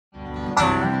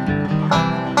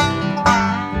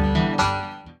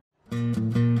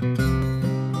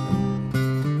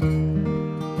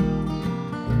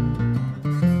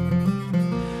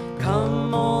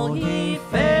Come all ye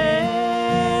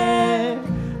fair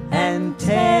and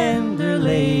tender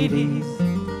ladies,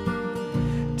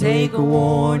 take a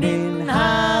warning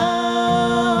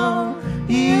how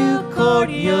you court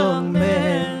young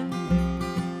men.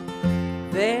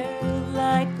 They're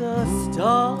like a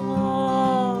star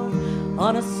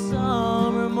on a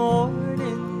summer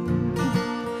morning.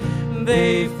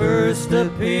 They first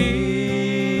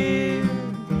appear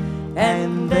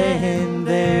and then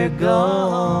they're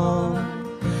gone.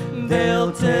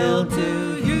 They'll tell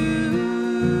to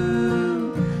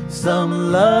you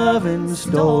some loving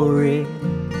story,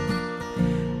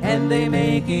 and they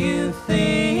make you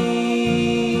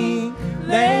think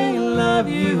they love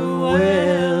you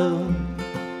well.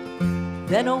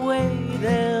 Then away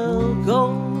they'll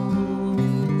go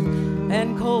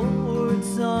and court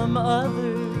some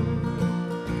other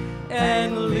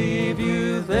and leave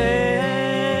you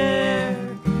there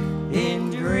in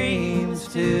dreams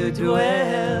to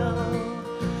dwell.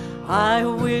 I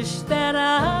wish that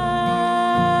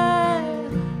I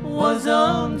was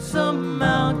on some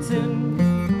mountain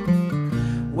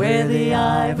where the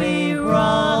ivy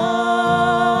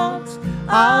rocks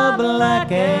are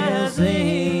black as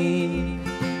ink.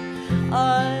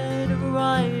 I'd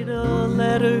write a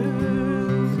letter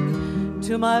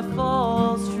to my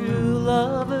false true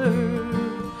lover,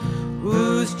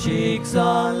 whose cheeks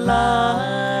are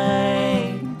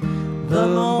like the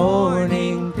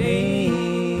morning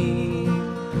pink.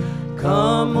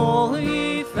 Come all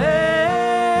ye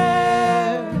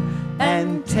fair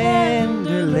and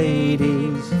tender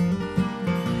ladies,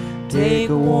 take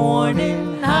a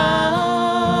warning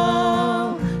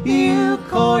how you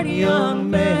court young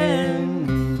men.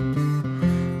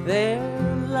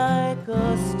 They're like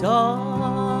a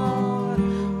star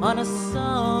on a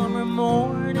summer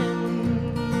morning.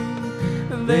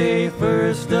 They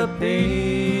first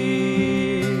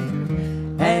appear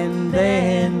and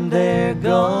then they're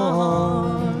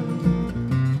gone.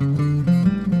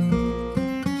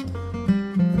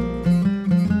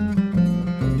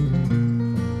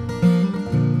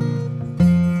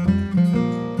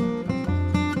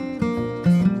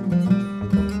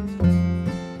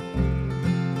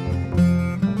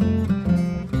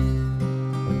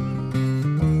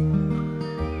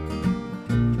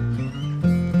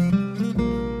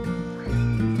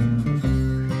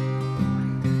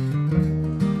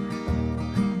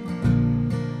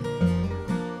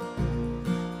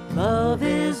 Love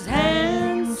is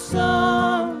handsome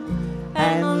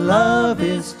and love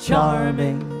is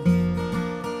charming.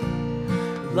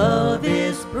 Love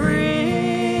is pretty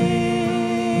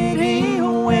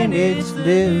when it's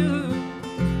new.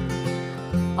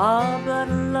 Ah, but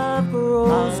love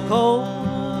grows cold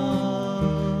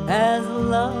as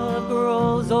love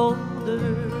grows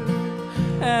older,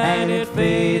 and it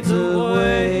fades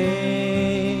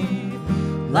away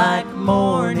like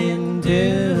morning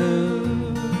dew.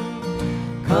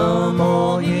 Come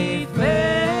all ye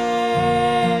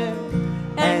fair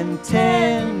and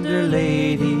tender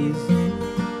ladies,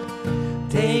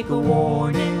 take a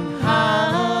warning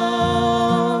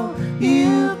how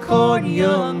you court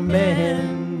young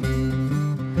men.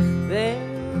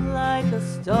 They're like a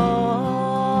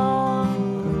star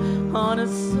on a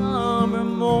summer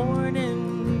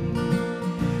morning.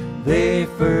 They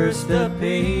first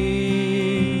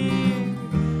appear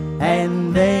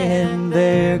and then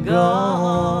they're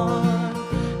gone.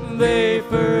 They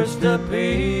first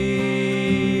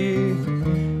appear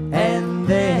and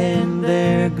then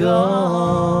they're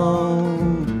gone.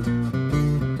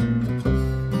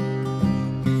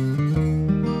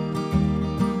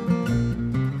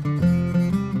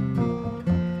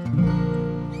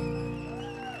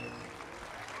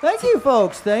 Thank you,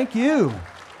 folks. Thank you.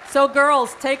 So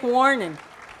girls, take warning.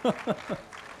 We're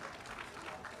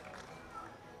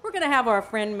going to have our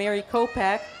friend Mary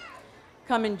Kopak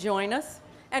come and join us.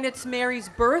 And it's Mary's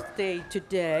birthday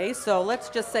today, so let's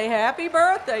just say happy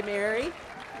birthday, Mary.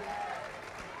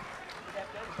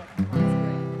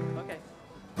 Okay.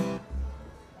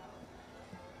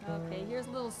 Okay, here's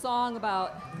a little song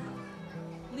about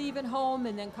leaving home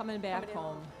and then coming back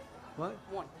home. What?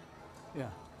 One. Yeah.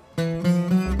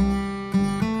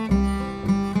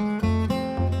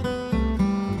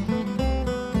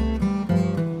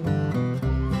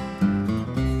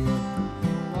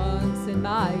 Once in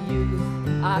my youth,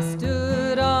 I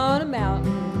stood on a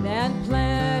mountain and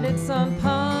planted some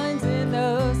pines in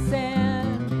the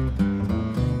sand.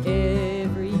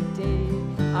 Every day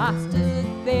I stood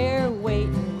there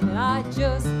waiting, and I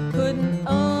just couldn't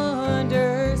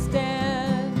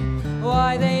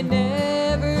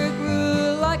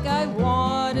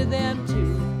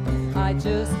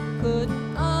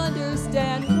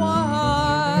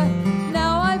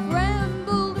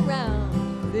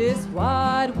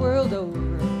wide world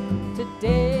over.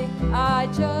 Today I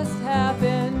just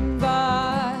happened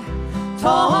by.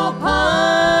 Tall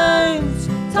pines,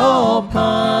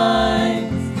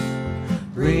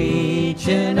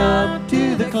 reaching up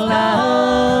to the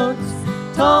clouds.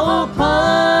 Tall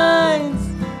pines,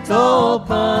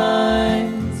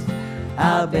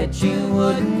 I bet you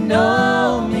wouldn't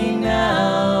know me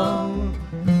now.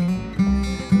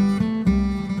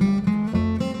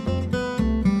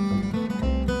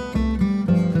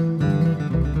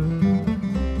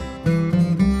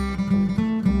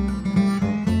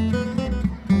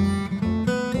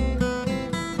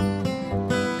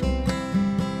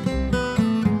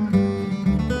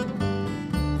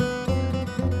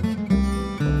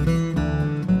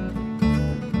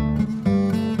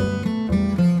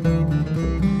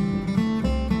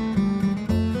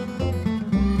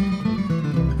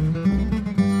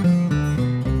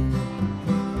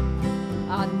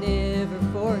 I'll never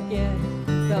forget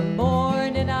the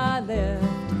morning I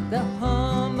left, the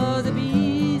hum of the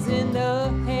bees in the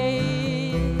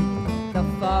hay. The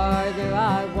farther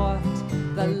I walked,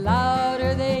 the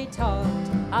louder they talked,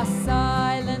 how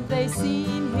silent they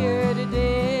seem here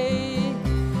today.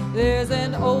 There's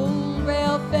an old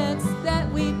rail fence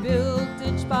that we built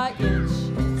inch by inch,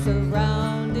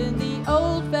 surrounding the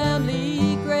old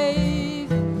family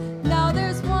grave. Now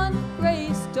there's one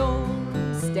gray stone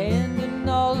standing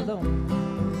all alone,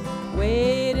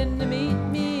 waiting to meet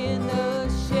me in the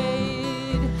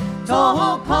shade.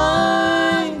 Tall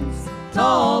pines,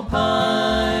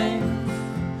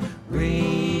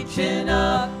 reaching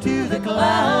up to the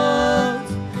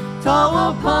clouds.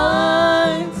 Tall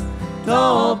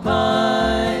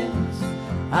pines,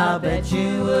 I bet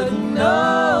you wouldn't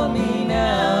know me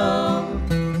now.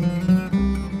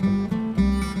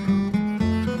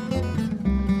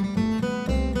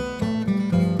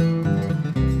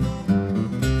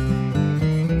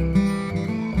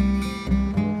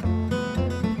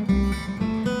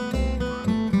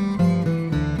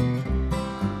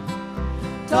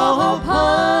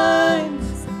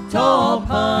 Tall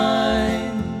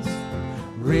pines,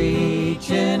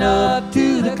 reaching up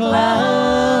to the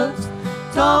clouds.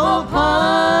 Tall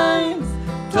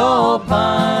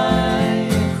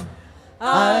pines,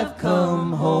 I've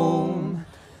come home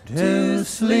to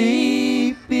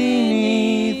sleep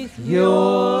beneath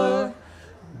your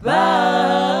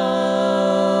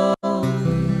boughs.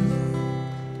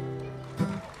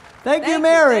 Thank you,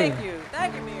 Mary.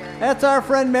 Thank you, Mary. That's our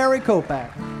friend Mary Kopak.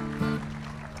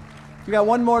 We got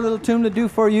one more little tune to do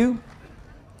for you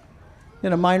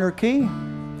in a minor key.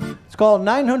 It's called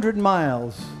 900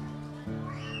 Miles.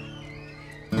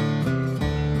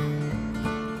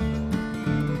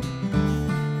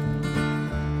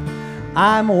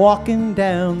 I'm walking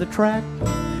down the track,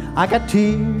 I got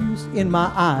tears in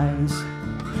my eyes,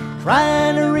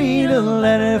 trying to read a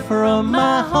letter from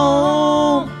my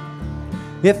home.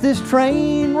 If this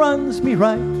train runs me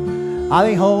right, I'll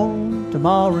be home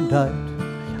tomorrow night.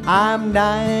 I'm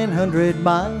 900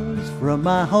 miles from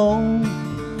my home,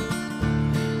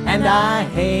 and I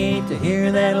hate to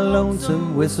hear that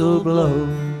lonesome whistle blow.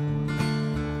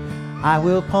 I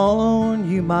will pawn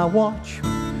you my watch,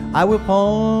 I will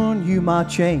pawn you my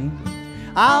chain,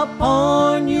 I'll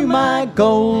pawn you my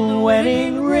gold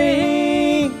wedding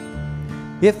ring.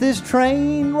 If this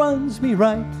train runs me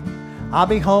right, I'll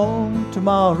be home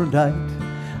tomorrow night.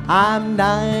 I'm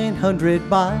 900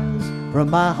 miles from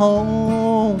my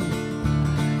home,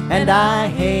 and I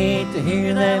hate to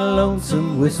hear that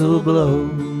lonesome whistle blow.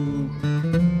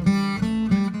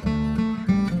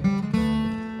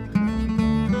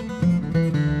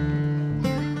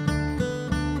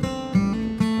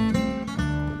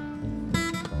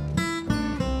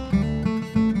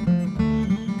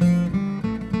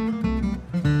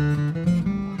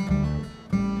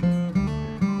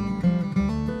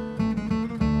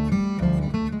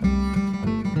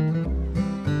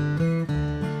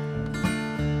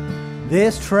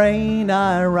 This train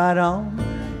I ride on,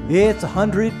 it's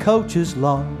 100 coaches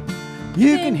long.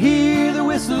 You can hear the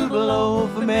whistle blow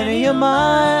for many a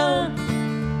mile.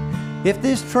 If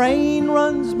this train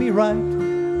runs me right,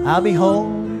 I'll be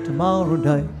home tomorrow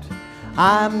night.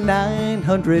 I'm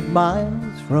 900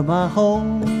 miles from my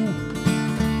home,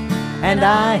 and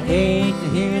I hate to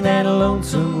hear that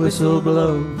lonesome whistle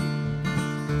blow.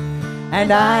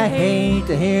 And I hate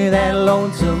to hear that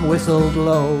lonesome whistle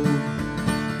blow.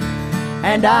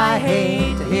 And I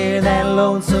hate to hear that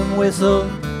lonesome whistle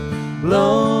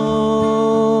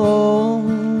blow.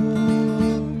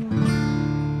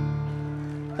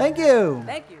 Thank you.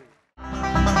 Thank you.